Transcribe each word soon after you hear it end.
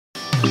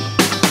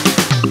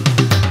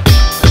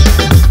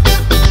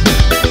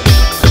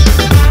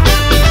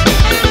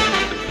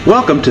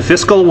Welcome to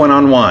Fiscal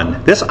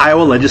One-on-One. This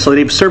Iowa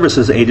Legislative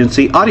Services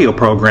Agency audio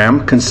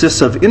program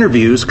consists of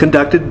interviews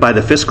conducted by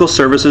the Fiscal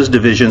Services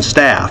Division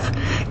staff.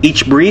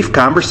 Each brief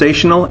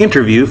conversational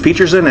interview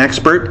features an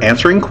expert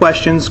answering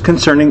questions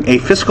concerning a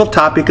fiscal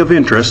topic of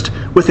interest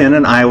within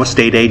an Iowa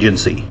state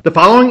agency. The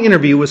following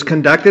interview was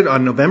conducted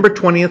on November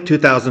 20th,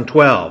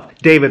 2012.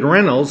 David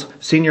Reynolds,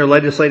 Senior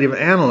Legislative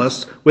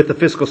Analyst with the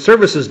Fiscal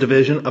Services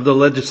Division of the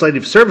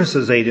Legislative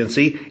Services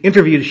Agency,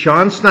 interviewed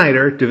Sean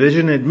Snyder,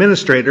 Division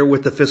Administrator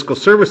with the Fiscal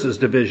Services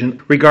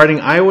Division, regarding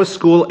Iowa's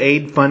school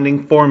aid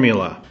funding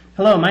formula.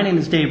 Hello, my name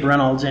is Dave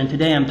Reynolds, and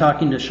today I'm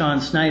talking to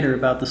Sean Snyder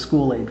about the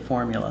school aid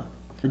formula.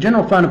 The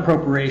general fund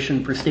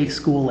appropriation for state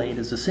school aid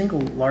is the single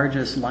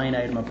largest line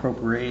item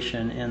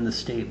appropriation in the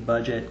state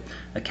budget,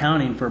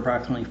 accounting for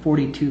approximately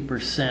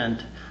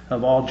 42%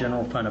 of all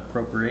general fund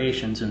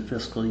appropriations in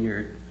fiscal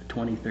year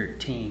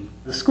 2013.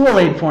 The school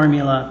aid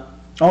formula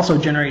also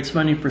generates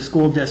funding for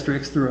school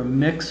districts through a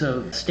mix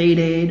of state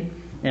aid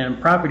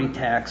and property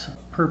tax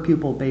per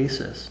pupil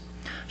basis.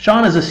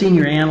 Sean is a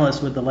senior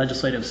analyst with the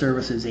Legislative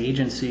Services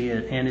Agency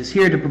and is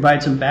here to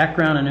provide some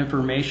background and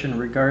information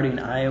regarding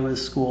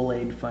Iowa's school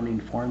aid funding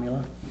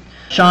formula.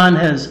 Sean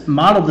has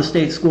modeled the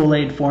state school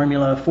aid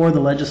formula for the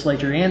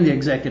legislature and the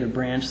executive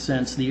branch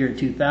since the year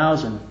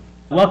 2000.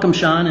 Welcome,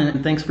 Sean,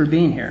 and thanks for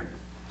being here.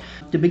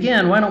 To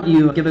begin, why don't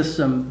you give us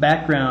some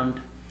background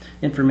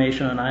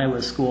information on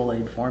Iowa's school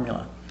aid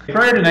formula?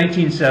 Prior to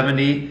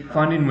 1970,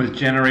 funding was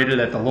generated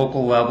at the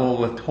local level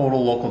with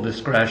total local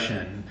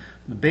discretion.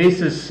 The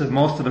basis of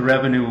most of the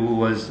revenue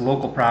was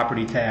local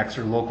property tax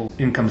or local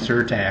income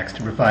surtax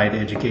to provide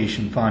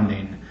education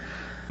funding.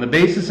 The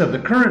basis of the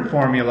current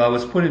formula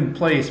was put in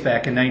place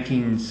back in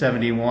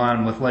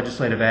 1971 with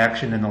legislative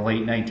action in the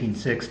late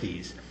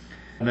 1960s.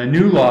 The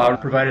new law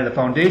provided a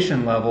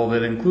foundation level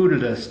that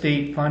included a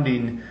state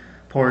funding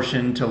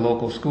portion to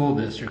local school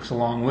districts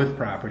along with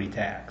property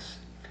tax.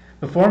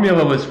 The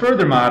formula was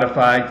further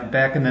modified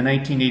back in the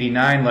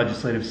 1989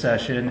 legislative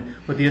session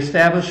with the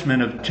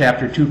establishment of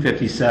Chapter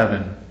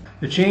 257.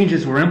 The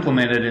changes were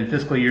implemented in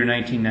fiscal year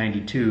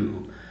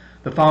 1992.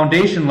 The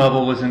foundation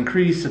level was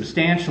increased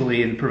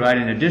substantially in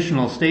providing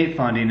additional state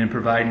funding and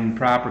providing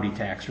property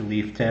tax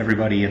relief to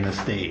everybody in the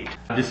state.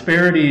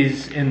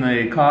 Disparities in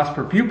the cost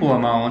per pupil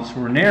amounts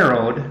were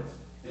narrowed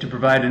to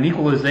provide an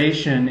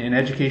equalization in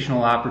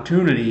educational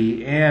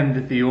opportunity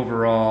and the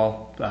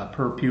overall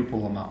per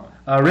pupil amount.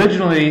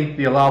 Originally,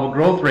 the allowable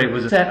growth rate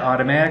was set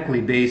automatically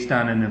based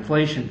on an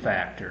inflation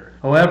factor.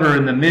 However,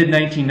 in the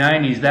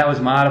mid-1990s, that was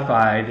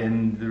modified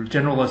and the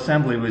General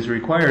Assembly was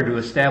required to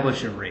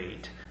establish a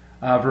rate.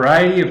 A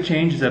variety of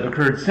changes have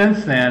occurred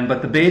since then,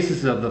 but the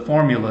basis of the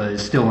formula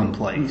is still in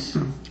place.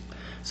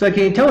 So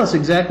can you tell us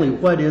exactly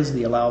what is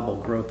the allowable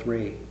growth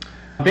rate?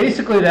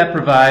 Basically, that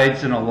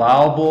provides an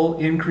allowable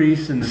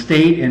increase in the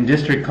state and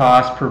district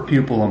cost per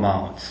pupil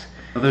amounts.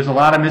 There's a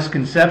lot of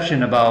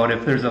misconception about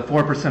if there's a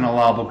 4%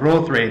 allowable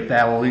growth rate,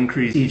 that will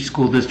increase each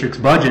school district's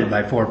budget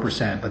by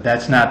 4%, but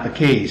that's not the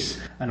case.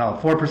 And a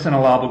 4%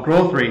 allowable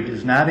growth rate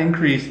does not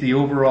increase the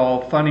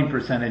overall funding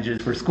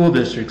percentages for school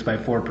districts by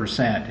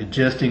 4%. It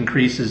just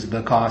increases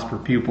the cost per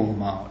pupil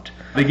amount.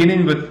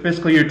 Beginning with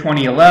fiscal year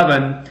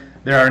 2011,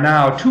 there are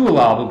now two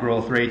allowable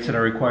growth rates that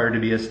are required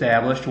to be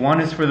established. One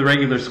is for the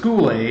regular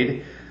school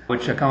aid,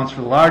 which accounts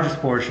for the largest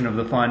portion of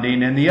the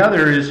funding, and the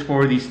other is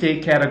for the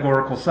state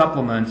categorical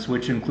supplements,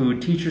 which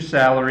include teacher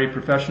salary,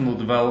 professional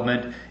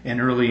development, and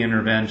early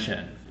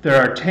intervention.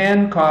 There are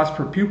 10 cost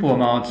per pupil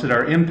amounts that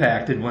are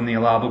impacted when the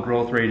allowable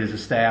growth rate is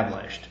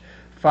established.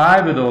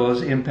 5 of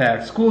those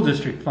impact school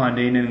district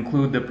funding and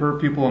include the per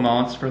pupil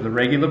amounts for the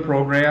regular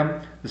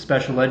program, the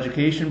special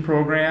education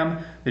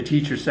program, the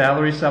teacher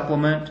salary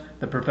supplement,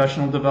 the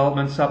professional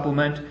development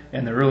supplement,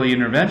 and the early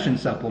intervention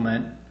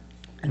supplement.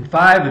 And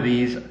 5 of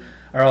these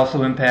are also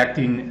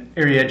impacting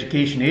area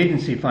education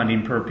agency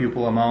funding per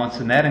pupil amounts,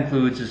 and that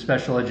includes the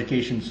special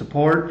education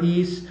support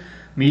piece,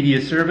 media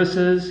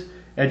services,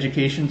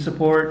 education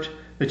support,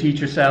 the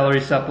teacher salary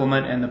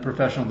supplement, and the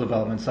professional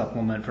development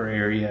supplement for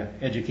area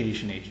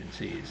education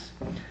agencies.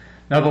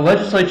 Now, the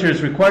legislature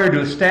is required to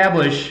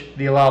establish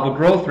the allowable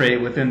growth rate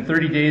within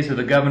 30 days of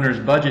the governor's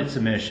budget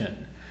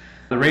submission.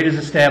 The rate is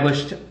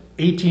established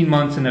 18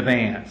 months in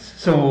advance.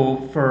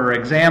 So, for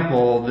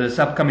example, this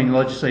upcoming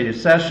legislative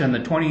session, the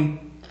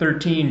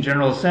 2013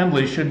 General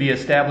Assembly should be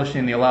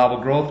establishing the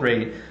allowable growth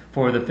rate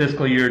for the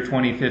fiscal year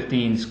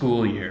 2015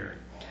 school year.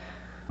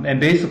 And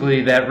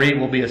basically that rate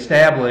will be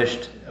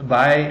established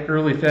by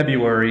early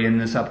February in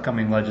this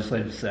upcoming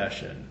legislative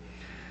session.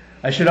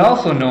 I should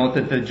also note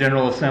that the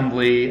General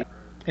Assembly,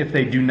 if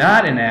they do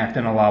not enact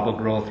an allowable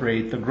growth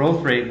rate, the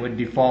growth rate would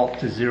default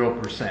to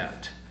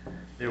 0%.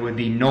 There would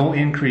be no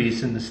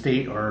increase in the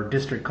state or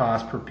district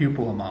cost per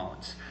pupil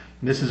amounts.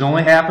 This has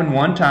only happened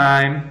one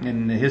time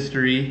in the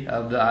history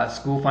of the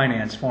school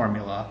finance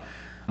formula,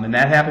 and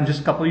that happened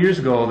just a couple of years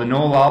ago. The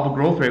no allowable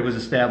growth rate was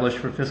established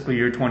for fiscal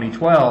year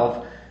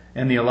 2012,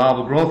 and the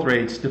allowable growth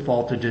rates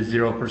defaulted to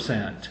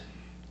 0%.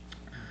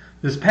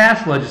 This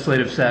past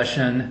legislative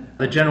session,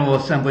 the General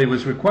Assembly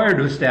was required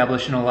to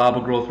establish an allowable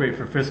growth rate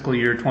for fiscal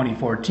year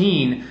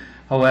 2014.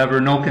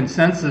 However, no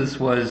consensus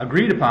was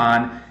agreed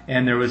upon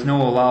and there was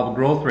no allowable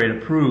growth rate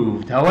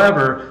approved.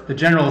 However, the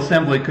General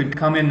Assembly could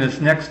come in this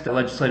next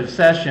legislative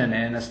session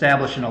and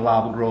establish an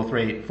allowable growth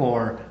rate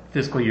for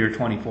fiscal year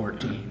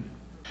 2014.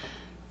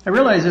 I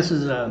realize this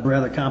is a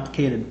rather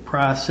complicated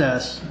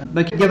process,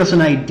 but can you give us an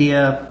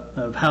idea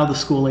of how the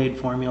school aid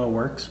formula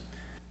works?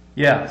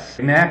 Yes,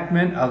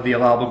 enactment of the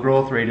allowable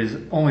growth rate is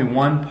only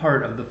one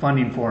part of the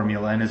funding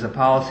formula and is a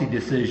policy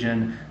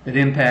decision that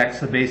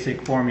impacts the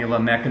basic formula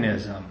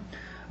mechanism.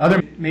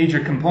 Other major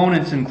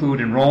components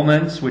include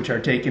enrollments, which are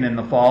taken in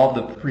the fall of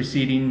the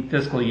preceding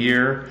fiscal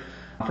year.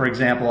 For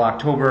example,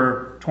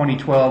 October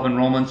 2012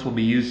 enrollments will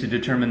be used to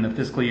determine the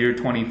fiscal year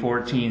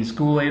 2014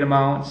 school aid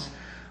amounts.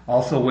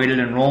 Also, weighted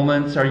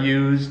enrollments are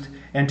used,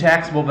 and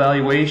taxable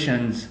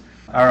valuations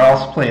are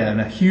also playing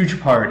a huge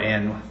part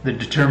in the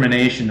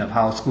determination of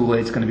how school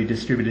aid is going to be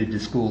distributed to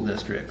school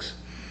districts.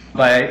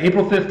 By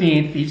April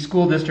 15th, each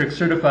school district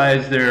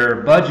certifies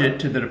their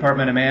budget to the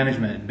Department of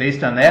Management.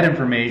 Based on that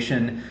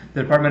information,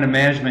 the Department of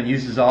Management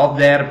uses all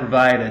data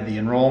provided, the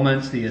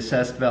enrollments, the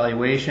assessed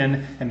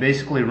valuation, and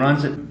basically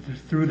runs it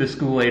through the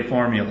school aid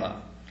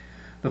formula.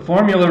 The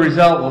formula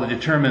result will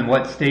determine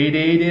what state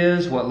aid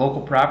is, what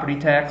local property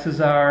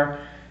taxes are,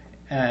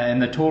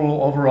 and the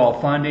total overall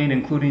funding,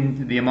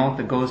 including the amount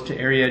that goes to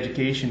area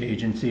education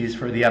agencies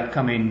for the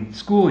upcoming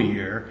school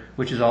year,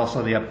 which is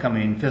also the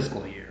upcoming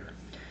fiscal year.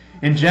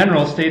 In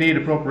general, state aid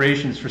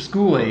appropriations for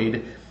school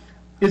aid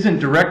isn't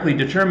directly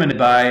determined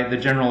by the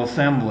General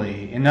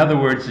Assembly. In other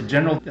words, the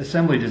General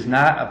Assembly does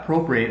not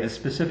appropriate a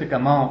specific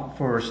amount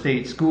for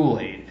state school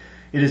aid.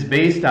 It is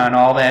based on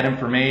all that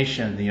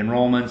information, the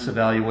enrollments,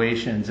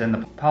 evaluations, and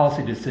the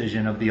policy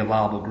decision of the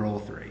allowable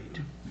growth rate.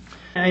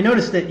 I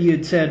noticed that you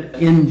had said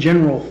in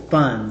general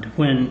fund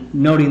when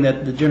noting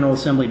that the General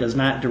Assembly does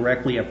not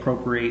directly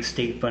appropriate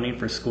state funding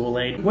for school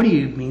aid. What do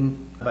you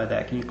mean by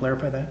that? Can you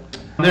clarify that?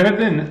 There have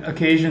been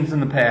occasions in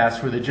the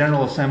past where the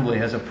General Assembly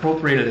has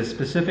appropriated a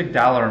specific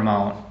dollar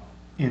amount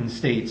in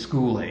state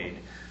school aid.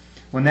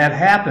 When that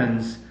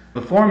happens,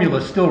 the formula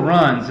still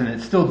runs and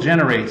it still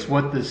generates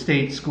what the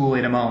state school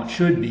aid amount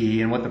should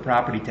be and what the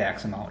property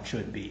tax amount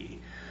should be.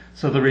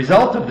 So the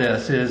result of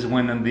this is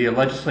when the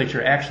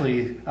legislature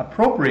actually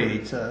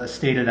appropriates a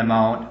stated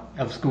amount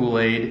of school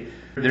aid,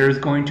 there is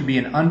going to be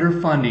an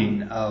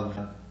underfunding of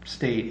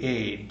state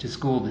aid to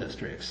school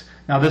districts.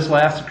 Now this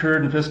last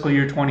occurred in fiscal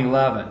year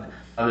 2011.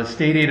 The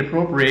state aid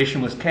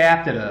appropriation was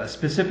capped at a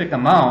specific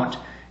amount,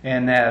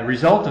 and the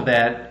result of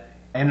that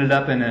ended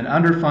up in an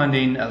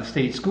underfunding of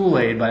state school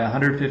aid by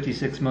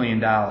 $156 million.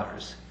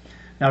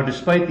 Now,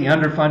 despite the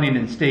underfunding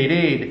in state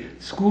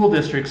aid, school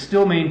districts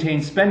still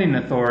maintain spending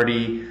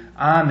authority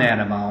on that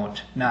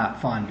amount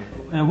not funded.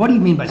 And what do you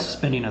mean by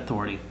spending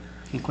authority?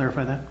 Can you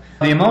clarify that?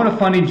 The amount of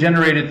funding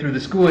generated through the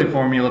school aid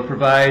formula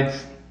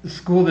provides the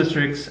school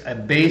districts a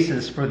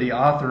basis for the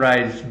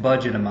authorized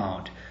budget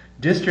amount.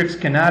 Districts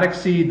cannot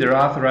exceed their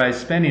authorized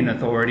spending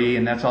authority,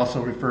 and that's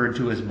also referred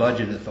to as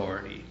budget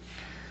authority.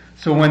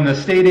 So when the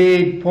state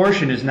aid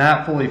portion is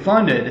not fully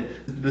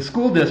funded, the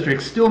school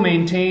districts still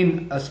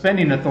maintain a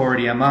spending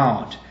authority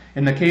amount.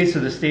 In the case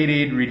of the state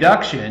aid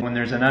reduction, when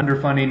there's an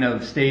underfunding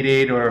of state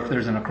aid or if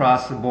there's an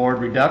across-the-board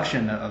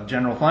reduction of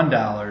general fund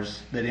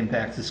dollars that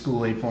impacts the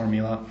school aid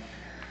formula,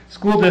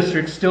 school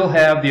districts still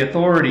have the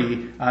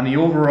authority on the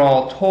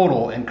overall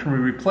total and can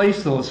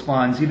replace those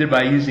funds either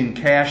by using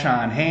cash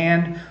on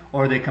hand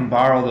or they can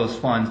borrow those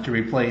funds to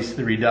replace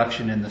the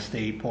reduction in the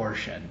state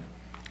portion.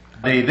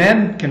 They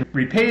then can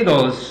repay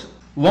those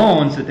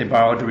loans that they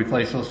borrowed to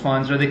replace those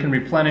funds, or they can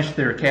replenish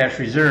their cash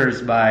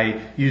reserves by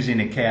using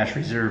a cash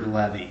reserve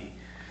levy.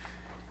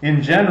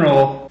 In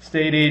general,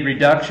 state aid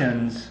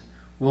reductions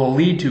will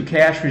lead to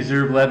cash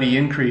reserve levy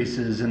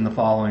increases in the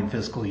following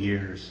fiscal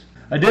years.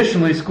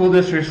 Additionally, school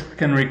districts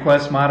can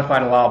request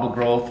modified allowable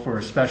growth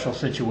for special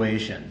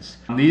situations.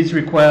 These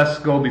requests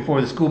go before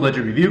the School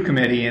Budget Review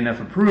Committee, and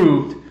if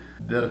approved,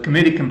 the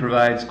committee can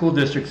provide school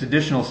districts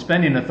additional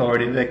spending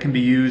authority that can be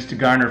used to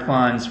garner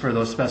funds for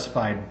those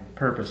specified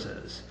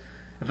purposes.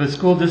 If a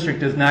school district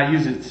does not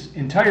use its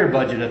entire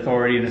budget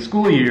authority in a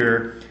school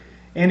year,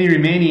 any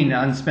remaining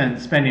unspent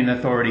spending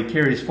authority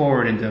carries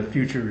forward into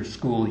future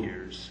school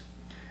years.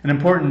 An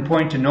important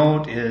point to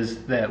note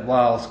is that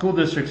while school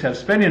districts have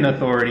spending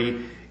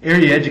authority,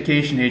 area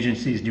education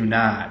agencies do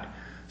not.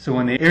 So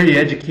when the area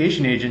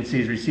education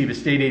agencies receive a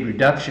state aid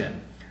reduction,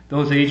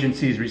 those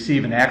agencies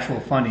receive an actual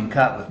funding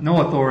cut with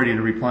no authority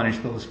to replenish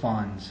those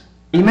funds.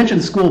 You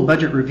mentioned the School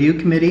Budget Review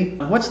Committee.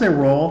 What's their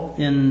role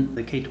in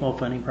the K-12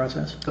 funding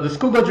process? So the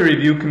School Budget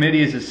Review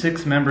Committee is a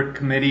 6-member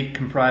committee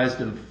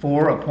comprised of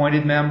 4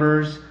 appointed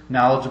members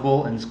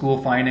knowledgeable in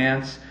school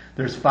finance.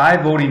 There's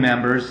 5 voting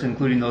members,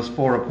 including those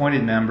 4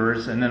 appointed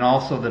members, and then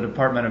also the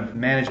Department of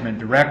Management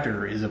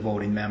Director is a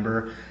voting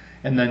member,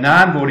 and the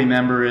non-voting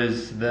member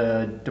is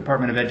the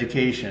Department of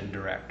Education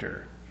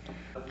Director.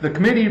 The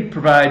committee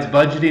provides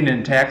budgeting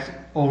and tax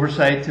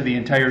oversight to the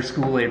entire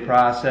school aid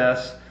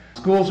process.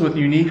 Schools with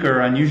unique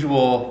or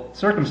unusual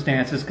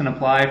circumstances can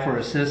apply for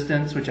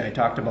assistance, which I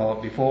talked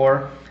about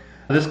before.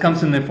 This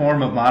comes in the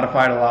form of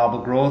modified allowable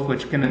growth,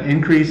 which can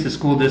increase the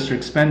school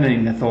district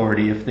spending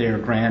authority if they are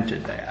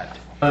granted that.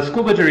 The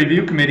School Budget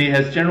Review Committee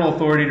has general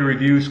authority to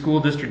review school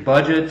district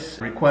budgets,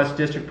 request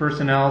district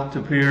personnel to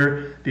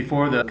appear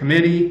before the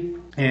committee,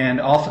 and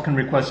also can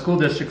request school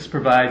districts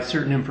provide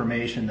certain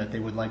information that they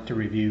would like to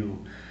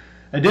review.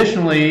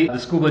 Additionally, the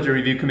School Budget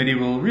Review Committee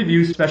will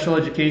review special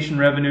education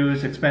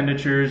revenues,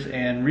 expenditures,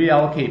 and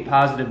reallocate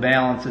positive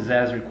balances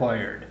as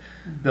required.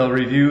 They'll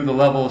review the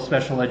level of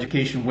special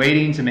education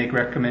weightings and make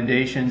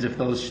recommendations if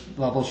those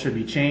levels should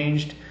be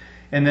changed.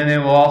 And then they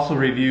will also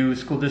review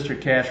school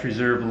district cash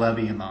reserve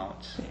levy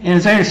amounts. And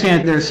as I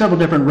understand, there are several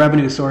different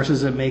revenue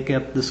sources that make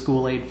up the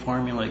school aid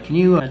formula. Can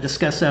you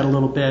discuss that a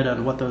little bit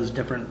on what those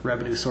different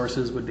revenue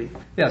sources would be?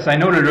 Yes, I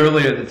noted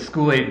earlier that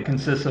school aid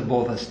consists of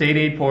both a state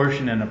aid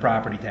portion and a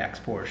property tax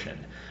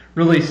portion.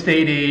 Really,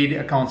 state aid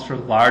accounts for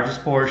the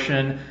largest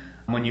portion.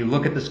 When you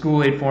look at the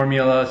school aid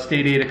formula,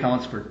 state aid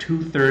accounts for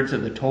 2/3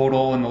 of the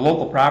total, and the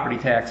local property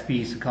tax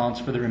piece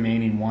accounts for the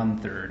remaining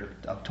 1/3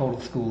 of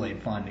total school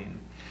aid funding.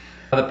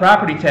 The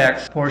property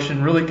tax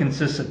portion really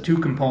consists of two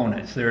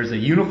components. There is a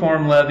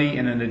uniform levy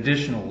and an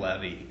additional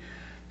levy.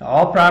 Now,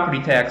 all property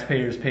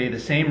taxpayers pay the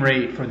same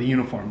rate for the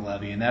uniform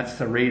levy, and that's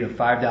the rate of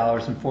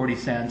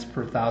 $5.40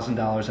 per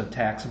 $1,000 of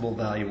taxable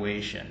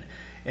valuation.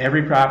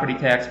 Every property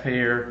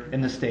taxpayer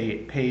in the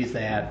state pays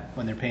that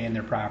when they're paying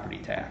their property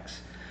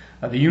tax.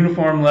 The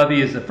uniform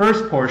levy is the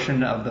first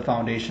portion of the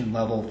foundation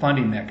level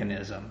funding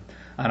mechanism.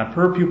 On a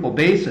per pupil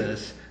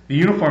basis, the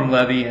uniform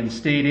levy and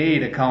state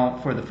aid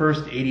account for the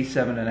first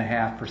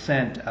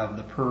 87.5% of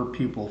the per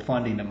pupil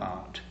funding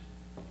amount.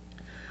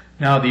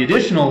 Now, the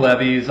additional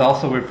levy is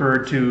also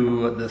referred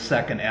to the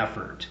second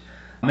effort.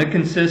 It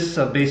consists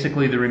of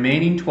basically the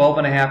remaining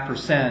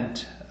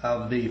 12.5%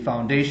 of the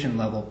foundation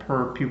level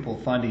per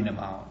pupil funding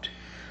amount.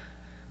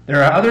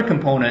 There are other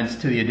components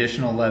to the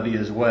additional levy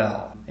as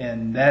well,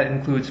 and that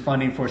includes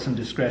funding for some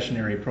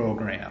discretionary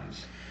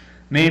programs.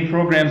 Main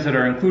programs that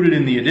are included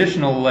in the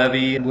additional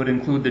levy would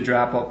include the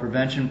Dropout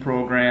Prevention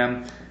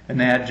Program, and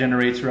that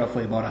generates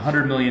roughly about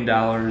 $100 million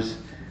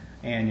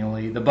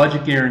annually. The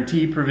Budget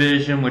Guarantee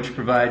Provision, which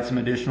provides some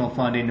additional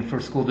funding for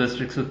school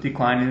districts with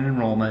declining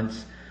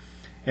enrollments.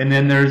 And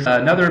then there's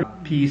another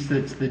piece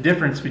that's the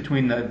difference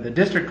between the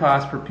district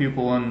cost per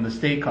pupil and the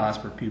state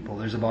cost per pupil.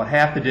 There's about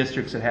half the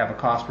districts that have a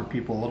cost per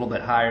pupil a little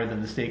bit higher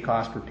than the state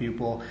cost per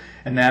pupil,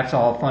 and that's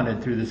all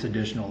funded through this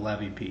additional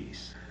levy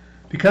piece.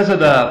 Because of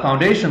the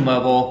foundation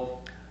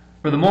level,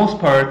 for the most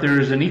part, there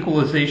is an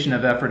equalization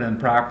of effort in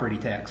property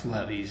tax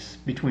levies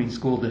between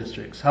school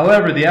districts.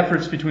 However, the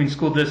efforts between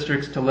school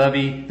districts to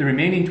levy the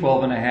remaining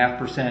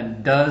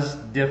 12.5% does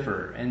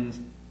differ,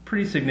 and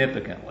pretty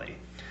significantly.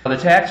 The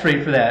tax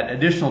rate for that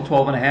additional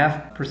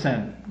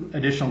 12.5%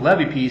 additional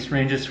levy piece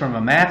ranges from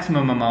a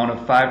maximum amount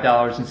of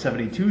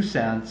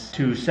 $5.72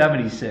 to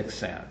 76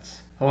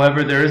 cents.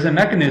 However, there is a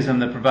mechanism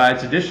that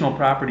provides additional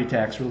property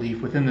tax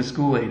relief within the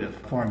school aid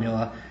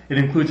formula. It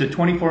includes a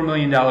 $24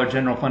 million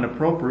general fund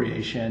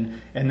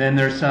appropriation, and then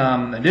there's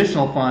some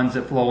additional funds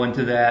that flow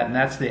into that, and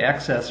that's the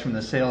excess from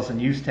the sales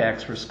and use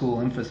tax for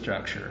school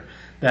infrastructure.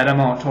 That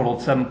amount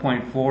totaled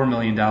 $7.4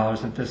 million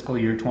in fiscal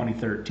year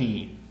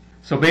 2013.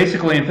 So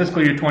basically in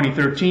fiscal year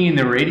 2013,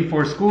 there were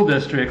 84 school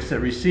districts that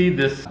received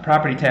this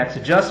property tax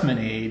adjustment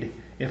aid.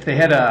 If they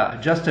had an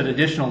adjusted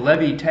additional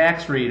levy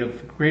tax rate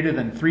of greater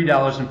than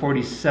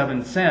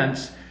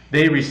 $3.47,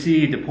 they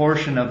received a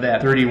portion of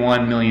that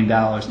 $31 million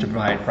to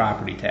provide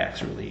property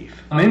tax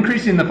relief.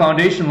 Increasing the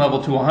foundation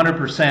level to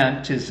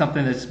 100% is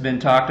something that's been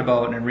talked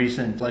about in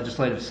recent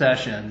legislative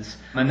sessions,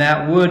 and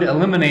that would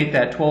eliminate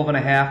that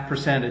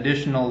 12.5%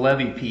 additional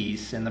levy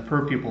piece in the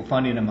per pupil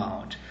funding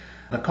amount.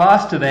 The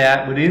cost of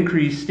that would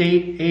increase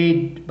state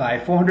aid by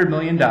 $400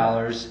 million.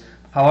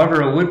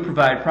 However, it would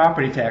provide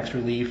property tax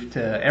relief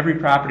to every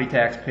property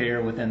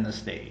taxpayer within the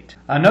state.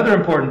 Another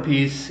important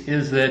piece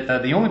is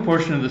that the only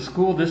portion of the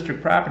school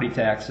district property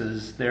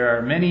taxes, there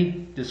are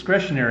many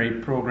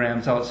discretionary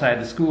programs outside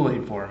the school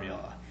aid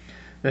formula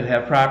that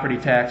have property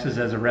taxes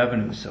as a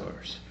revenue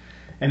source.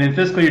 And in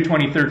fiscal year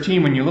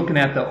 2013, when you're looking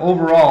at the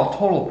overall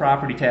total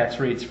property tax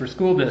rates for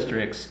school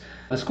districts,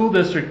 the school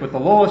district with the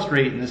lowest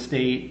rate in the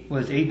state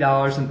was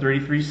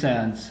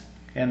 $8.33.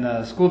 And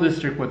the school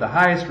district with the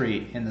highest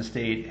rate in the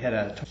state had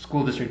a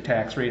school district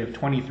tax rate of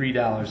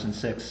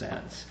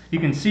 $23.06. You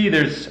can see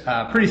there's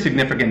a pretty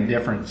significant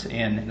difference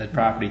in the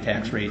property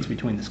tax rates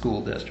between the school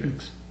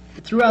districts.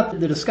 Throughout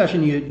the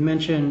discussion, you had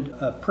mentioned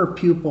per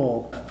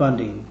pupil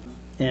funding,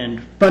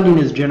 and funding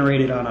is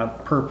generated on a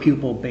per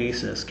pupil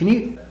basis. Can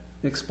you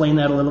explain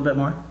that a little bit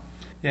more?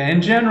 Yeah,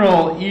 in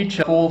general, each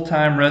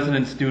full-time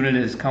resident student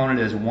is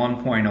counted as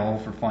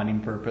 1.0 for funding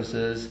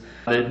purposes.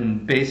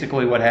 And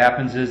basically what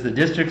happens is the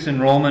district's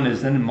enrollment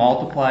is then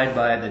multiplied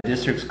by the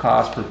district's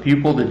cost per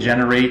pupil to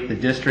generate the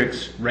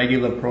district's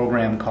regular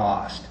program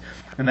cost.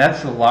 And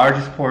that's the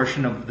largest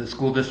portion of the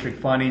school district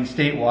funding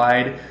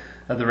statewide.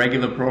 The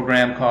regular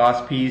program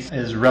cost piece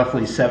is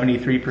roughly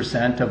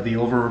 73% of the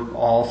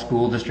overall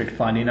school district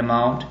funding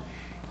amount.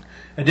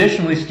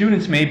 Additionally,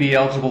 students may be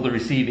eligible to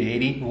receive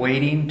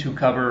weighting to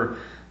cover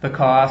the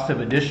cost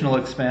of additional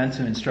expense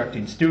in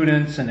instructing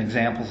students, and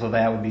examples of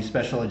that would be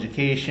special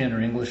education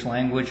or English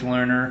language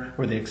learner,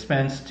 where the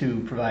expense to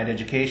provide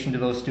education to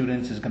those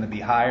students is going to be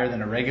higher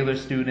than a regular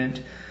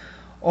student.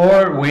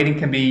 Or weighting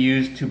can be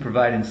used to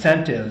provide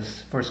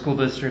incentives for school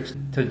districts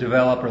to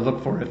develop or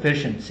look for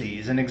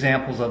efficiencies, and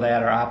examples of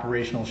that are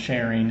operational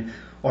sharing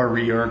or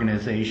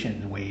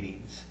reorganization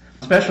weightings.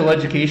 Special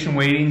education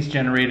weightings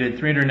generated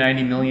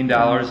 $390 million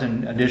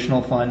in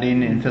additional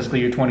funding in fiscal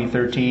year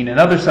 2013, and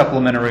other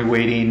supplementary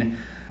weighting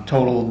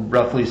totaled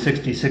roughly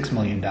 $66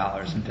 million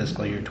in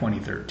fiscal year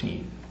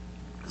 2013.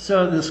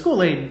 So the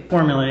school aid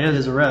formula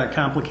is a rather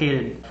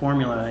complicated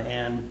formula,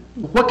 and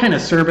what kind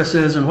of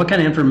services and what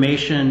kind of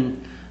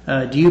information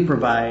do you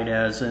provide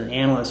as an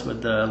analyst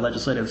with the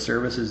Legislative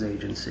Services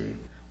Agency?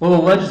 Well, the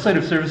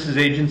Legislative Services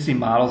Agency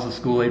models the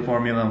school aid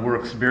formula and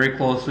works very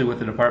closely with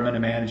the Department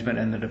of Management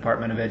and the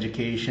Department of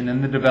Education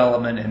in the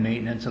development and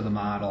maintenance of the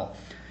model.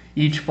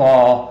 Each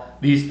fall,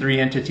 these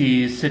three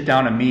entities sit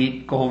down and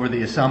meet, go over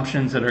the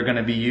assumptions that are going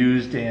to be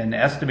used in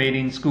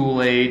estimating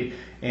school aid,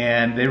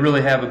 and they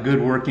really have a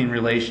good working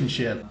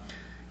relationship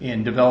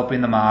in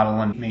developing the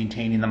model and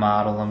maintaining the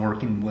model and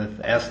working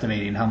with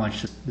estimating how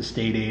much the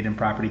state aid and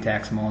property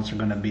tax amounts are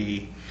going to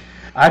be.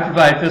 I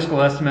provide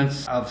fiscal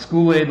estimates of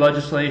school aid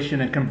legislation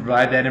and can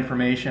provide that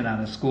information on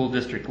a school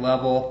district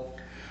level.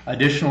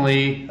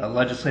 Additionally, a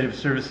Legislative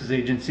Services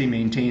Agency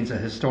maintains a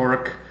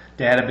historic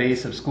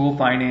database of school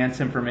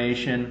finance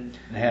information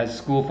and has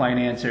school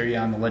finance area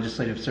on the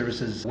Legislative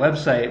Services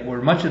website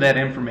where much of that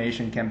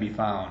information can be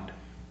found.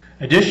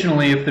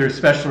 Additionally, if there's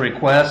special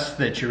requests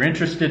that you're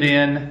interested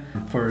in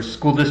for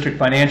school district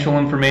financial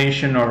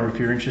information, or if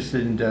you're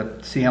interested in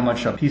to see how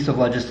much a piece of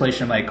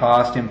legislation might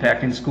cost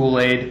impacting school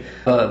aid,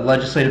 the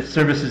Legislative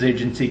Services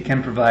Agency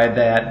can provide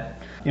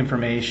that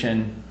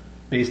information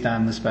based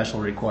on the special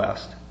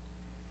request.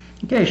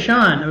 Okay,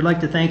 Sean, I would like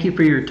to thank you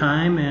for your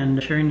time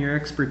and sharing your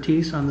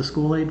expertise on the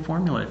school aid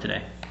formula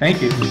today.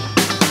 Thank you.